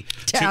audacity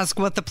to ask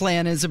what the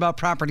plan is about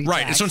property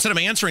right. tax. And so instead of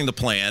answering the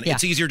plan,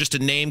 it's easier just to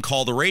name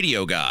call the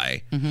radio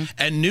guy.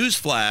 And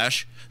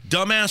newsflash,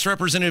 dumbass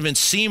representative in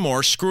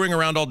Seymour screwing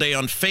around all day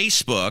on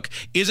Facebook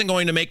isn't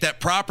going to make that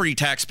property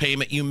tax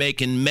payment you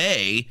make in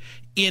May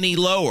any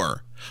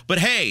lower. But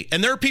hey,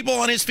 and there are people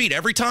on his feet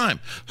every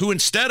time who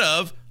instead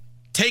of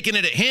taking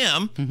it at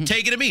him,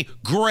 take it at me.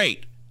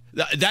 Great.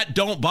 That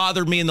don't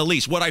bother me in the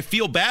least. What I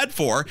feel bad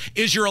for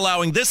is you're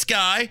allowing this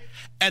guy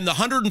and the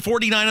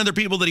 149 other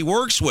people that he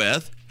works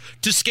with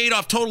to skate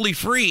off totally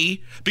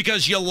free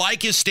because you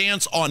like his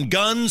stance on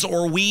guns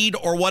or weed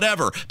or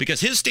whatever.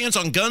 Because his stance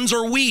on guns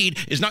or weed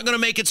is not going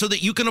to make it so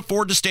that you can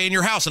afford to stay in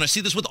your house. And I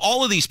see this with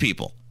all of these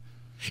people.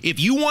 If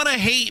you want to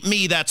hate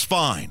me, that's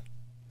fine.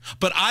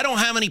 But I don't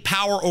have any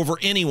power over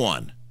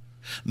anyone.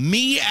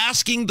 Me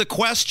asking the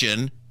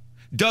question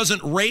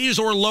doesn't raise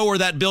or lower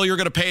that bill you're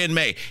going to pay in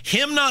May.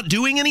 Him not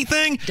doing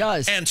anything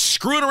does, and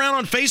screwing around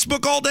on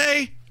Facebook all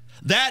day,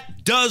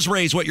 that does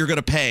raise what you're going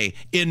to pay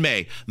in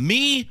May.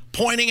 Me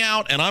pointing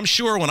out, and I'm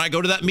sure when I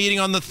go to that meeting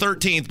on the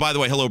 13th, by the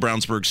way, hello,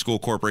 Brownsburg School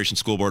Corporation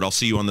School Board, I'll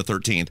see you on the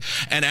 13th,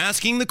 and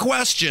asking the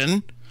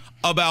question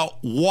about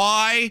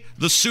why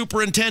the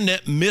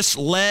superintendent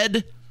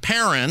misled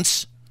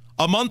parents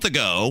a month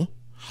ago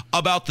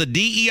about the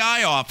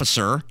DEI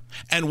officer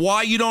and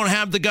why you don't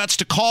have the guts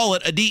to call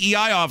it a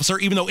DEI officer,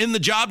 even though in the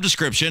job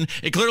description,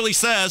 it clearly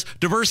says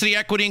diversity,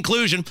 equity,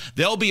 inclusion.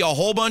 There'll be a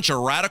whole bunch of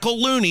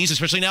radical loonies,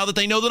 especially now that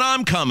they know that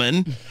I'm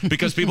coming,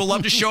 because people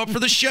love to show up for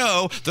the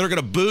show, that are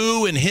going to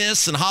boo and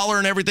hiss and holler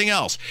and everything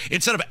else.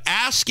 Instead of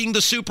asking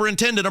the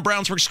superintendent of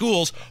Brownsburg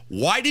schools,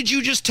 why did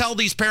you just tell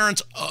these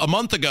parents a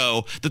month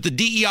ago that the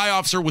DEI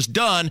officer was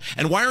done,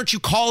 and why aren't you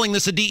calling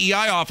this a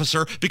DEI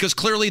officer? Because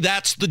clearly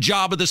that's the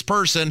job of this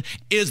person,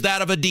 is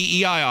that of a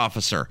DEI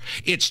officer.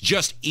 It's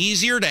just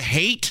easier to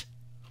hate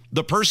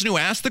the person who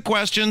asked the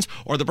questions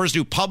or the person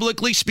who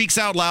publicly speaks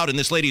out loud, and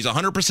this lady's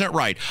 100%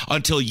 right.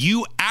 Until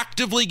you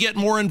actively get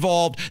more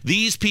involved,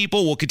 these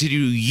people will continue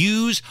to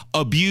use,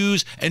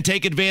 abuse, and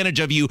take advantage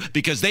of you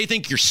because they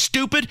think you're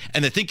stupid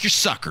and they think you're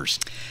suckers.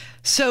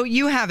 So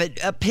you have it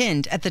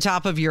pinned at the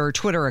top of your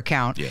Twitter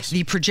account. Yes.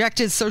 The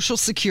projected Social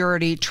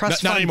Security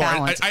trust Not fund anymore.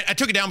 balance. I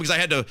took it down because I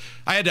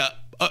had to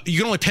you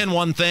can only pin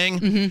one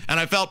thing, and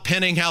I felt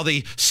pinning how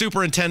the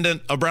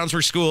superintendent of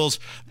Brownsburg schools.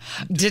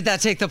 Did that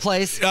take the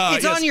place?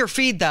 It's yes. on your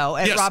feed, though,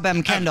 at Yes, Rob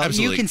M. Kendall.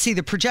 absolutely. You can see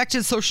the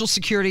projected Social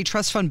Security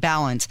trust fund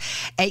balance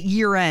at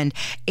year end,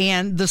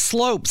 and the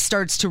slope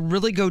starts to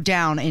really go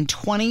down in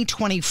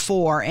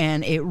 2024,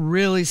 and it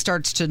really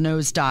starts to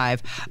nosedive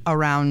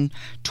around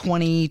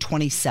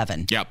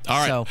 2027. Yep. All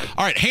right. So,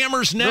 all right.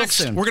 Hammer's next.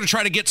 soon. We're going to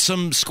try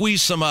to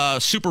squeeze some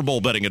Super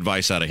Bowl betting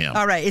advice out of him.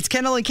 all right. It's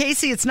Kendall and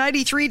Casey. It's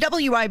 93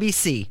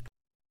 WIBC.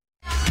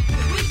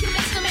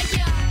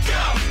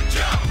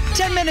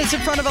 10 minutes in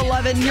front of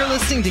 11. You're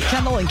listening to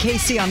Kendall and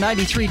Casey on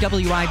 93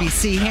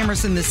 WIBC.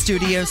 Hammer's in the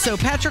studio. So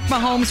Patrick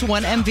Mahomes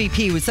won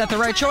MVP. Was that the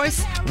right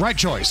choice? Right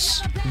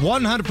choice.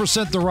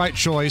 100% the right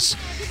choice.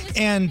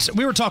 And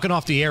we were talking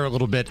off the air a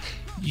little bit.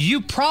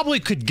 You probably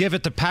could give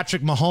it to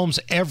Patrick Mahomes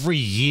every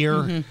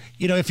year,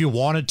 if you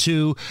wanted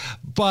to.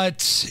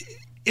 But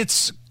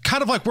it's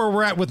kind of like where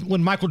we're at with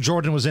when Michael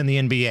Jordan was in the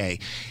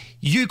NBA.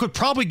 You could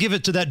probably give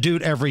it to that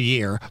dude every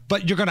year,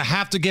 but you're going to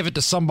have to give it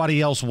to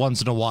somebody else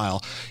once in a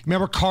while.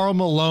 Remember, Karl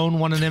Malone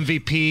won an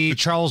MVP.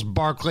 Charles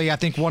Barkley, I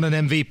think, won an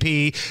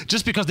MVP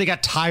just because they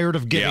got tired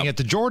of giving it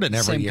to Jordan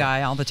every Same year.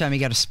 guy all the time. You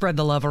got to spread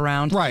the love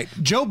around. Right.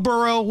 Joe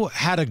Burrow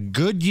had a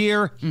good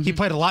year. He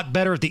played a lot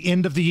better at the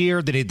end of the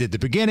year than he did at the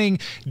beginning.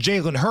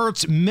 Jalen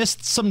Hurts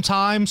missed some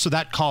time, so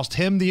that cost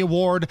him the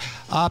award.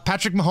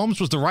 Patrick Mahomes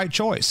was the right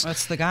choice.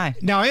 That's the guy.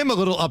 Now, I am a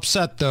little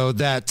upset, though,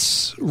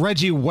 that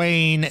Reggie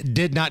Wayne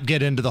did not get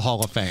into the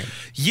Hall of Fame.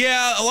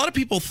 Yeah, a lot of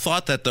people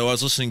thought that, though. I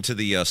was listening to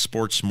the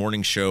sports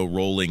morning show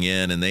Rolling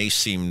In, and they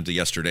seemed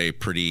yesterday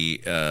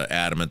pretty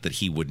adamant that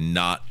he would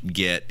not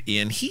get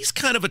in. He's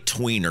kind of a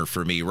tweener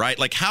for me, right?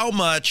 Like how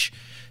much,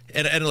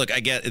 and look, I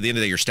get at the end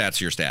of the day, your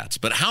stats are your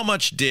stats, but how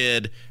much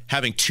did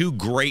having two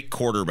great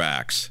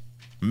quarterbacks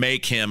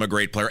make him a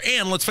great player?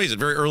 And let's face it,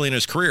 very early in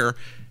his career,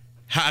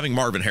 having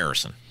Marvin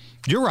Harrison.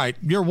 You're right.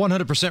 You're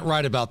 100%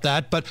 right about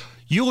that. But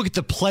you look at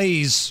the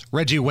plays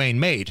Reggie Wayne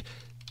made.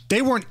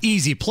 They weren't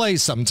easy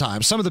plays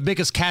sometimes. Some of the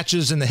biggest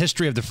catches in the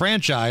history of the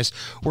franchise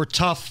were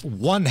tough,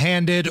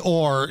 one-handed,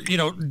 or,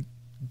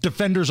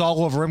 defenders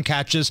all over him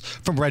catches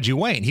from Reggie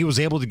Wayne. He was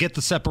able to get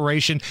the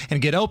separation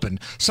and get open,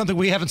 something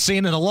we haven't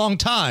seen in a long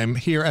time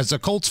here as a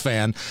Colts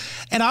fan.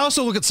 And I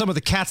also look at some of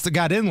the cats that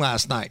got in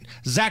last night.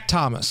 Zach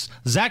Thomas.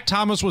 Zach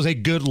Thomas was a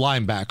good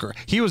linebacker.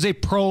 He was a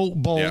Pro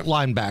Bowl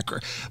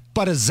linebacker.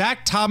 But a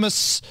Zach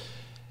Thomas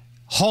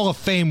Hall of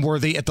Fame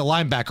worthy at the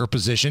linebacker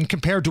position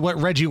compared to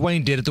what Reggie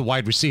Wayne did at the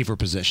wide receiver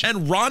position.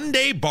 And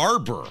Rondé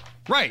Barber.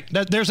 Right.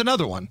 There's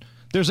another one.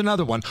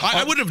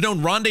 I would have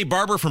known Rondé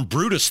Barber from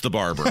Brutus the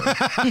Barber.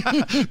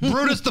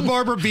 Brutus the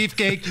Barber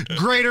beefcake,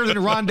 greater than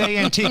Rondé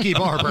Antique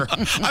Barber.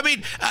 I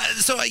mean,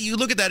 so you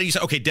look at that and you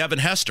say, okay, Devin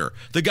Hester.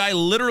 The guy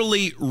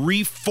literally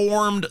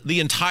reformed the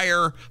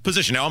entire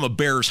position. Now, I'm a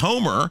Bears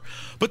homer,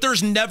 but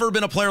there's never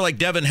been a player like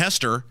Devin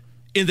Hester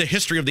in the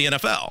history of the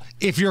NFL.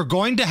 If you're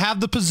going to have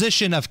the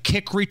position of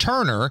kick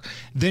returner,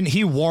 then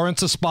he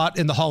warrants a spot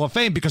in the Hall of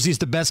Fame because he's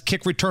the best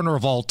kick returner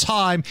of all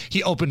time.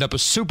 He opened up a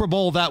Super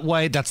Bowl that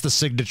way. That's the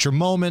signature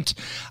moment.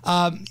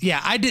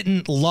 I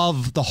didn't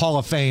love the Hall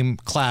of Fame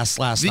class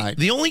last night.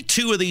 The only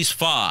two of these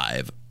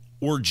five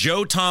were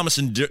Joe Thomas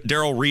and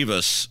Darrelle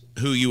Revis,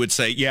 who you would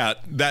say,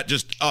 that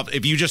just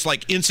if you just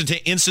like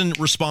instant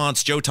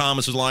response. Joe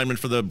Thomas was lineman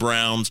for the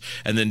Browns,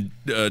 and then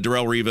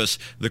Darrelle Revis,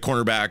 the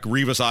cornerback,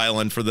 Revis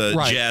Island for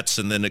the Jets,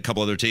 and then a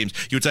couple other teams.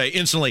 You would say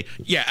instantly,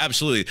 yeah,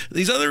 absolutely.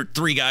 These other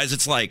three guys,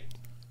 it's like,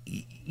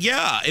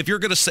 yeah, if you're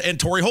going to say, and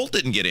Torrey Holt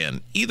didn't get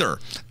in either.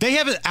 They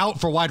have it out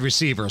for wide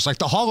receivers. Like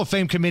the Hall of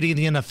Fame committee in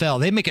the NFL,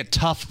 they make it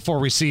tough for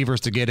receivers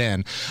to get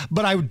in.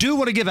 But I do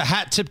want to give a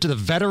hat tip to the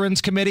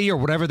Veterans Committee or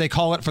whatever they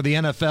call it for the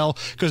NFL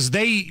because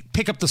they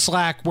pick up the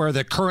slack where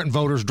the current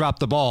voters drop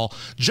the ball.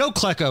 Joe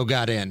Klecko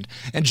got in,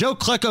 and Joe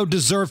Klecko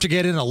deserved to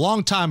get in a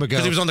long time ago.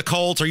 Because he was on the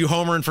Colts? Are you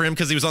homering for him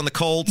because he was on the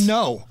Colts?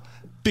 No.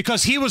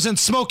 because he was in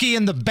Smokey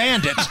and the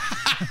Bandit.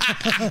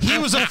 He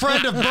was a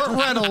friend of Burt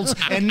Reynolds,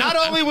 and not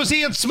only was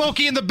he in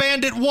Smokey and the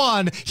Bandit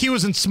 1, he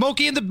was in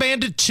Smokey and the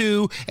Bandit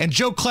 2, and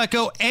Joe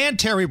Klecko and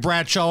Terry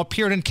Bradshaw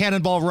appeared in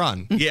Cannonball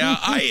Run. Yeah,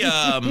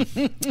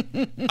 I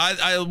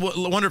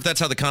wonder if that's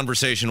how the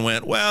conversation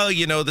went. Well,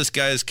 you know, this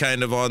guy's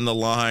kind of on the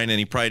line, and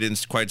he probably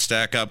didn't quite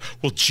stack up.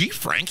 Well, gee,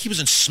 Frank, he was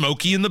in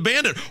Smokey and the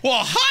Bandit.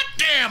 Well, hot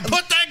damn,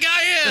 put that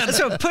guy in.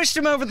 So it pushed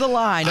him over the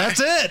line. That's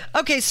it.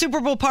 Okay, Super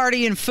Bowl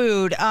party and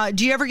food.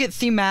 Do you ever get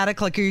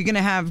thematic? Like, are you going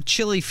to have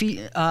chili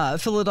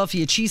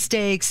Philadelphia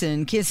cheesesteaks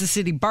and Kansas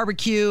City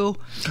barbecue?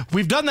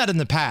 We've done that in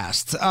the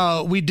past.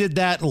 We did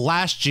that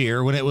last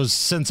year when it was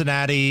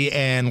Cincinnati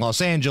and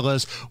Los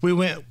Angeles. We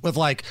went with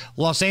like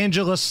Los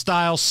Angeles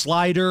style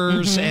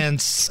sliders and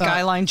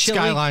Skyline chili.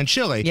 Skyline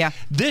chili. Yeah.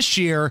 This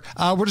year,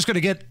 we're just going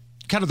to get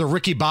kind of the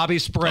Ricky Bobby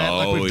spread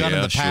like we've done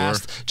in the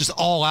past, just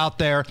all out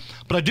there.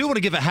 But I do want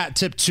to give a hat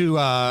tip to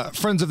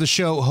friends of the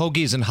show,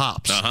 Hoagies and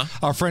Hops.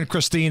 Our friend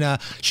Christina,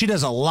 she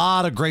does a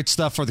lot of great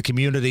stuff for the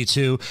community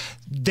too.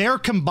 They're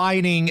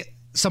combining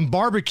some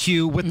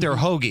barbecue with their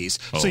hoagies.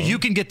 So you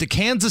can get the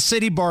Kansas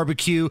City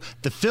barbecue,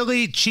 the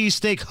Philly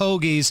cheesesteak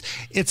hoagies.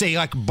 It's a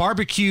like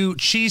barbecue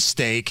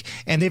cheesesteak,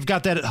 and they've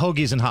got that at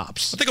Hoagies and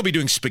Hops. I think I'll be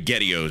doing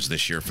SpaghettiOs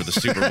this year for the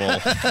Super Bowl.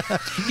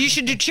 You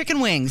should do chicken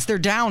wings. They're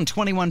down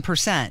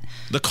 21%.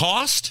 The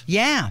cost?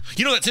 Yeah.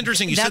 You know, that's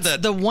interesting. You said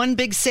that. That's the one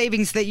big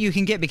savings that you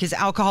can get because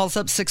alcohol's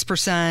up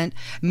 6%,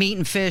 meat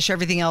and fish,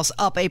 everything else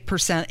up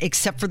 8%,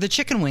 except for the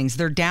chicken wings.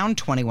 They're down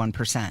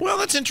 21%. Well,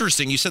 that's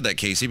interesting. You said that,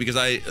 Casey, because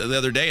the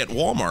other day at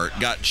Walmart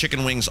got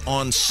chicken wings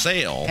on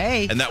sale.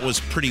 Hey. And that was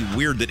pretty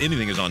weird that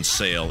anything is on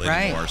sale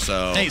anymore.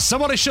 So hey,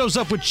 somebody shows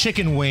up with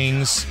chicken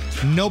wings,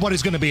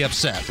 nobody's going to be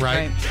upset,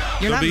 right?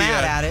 You're not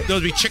mad at it.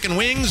 Those be chicken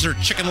wings or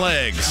chicken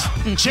legs?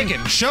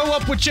 Chicken. Show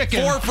up with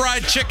chicken. 4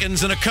 fried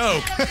chickens and a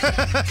Coke.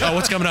 Oh,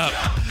 what's coming up?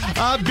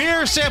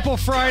 Beer Sample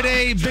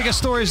Friday, biggest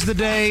stories of the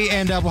day,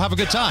 and we'll have a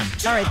good time.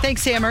 All right,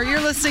 thanks, Hammer.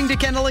 You're listening to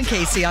Kendall and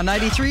Casey on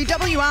 93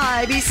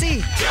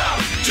 WIBC.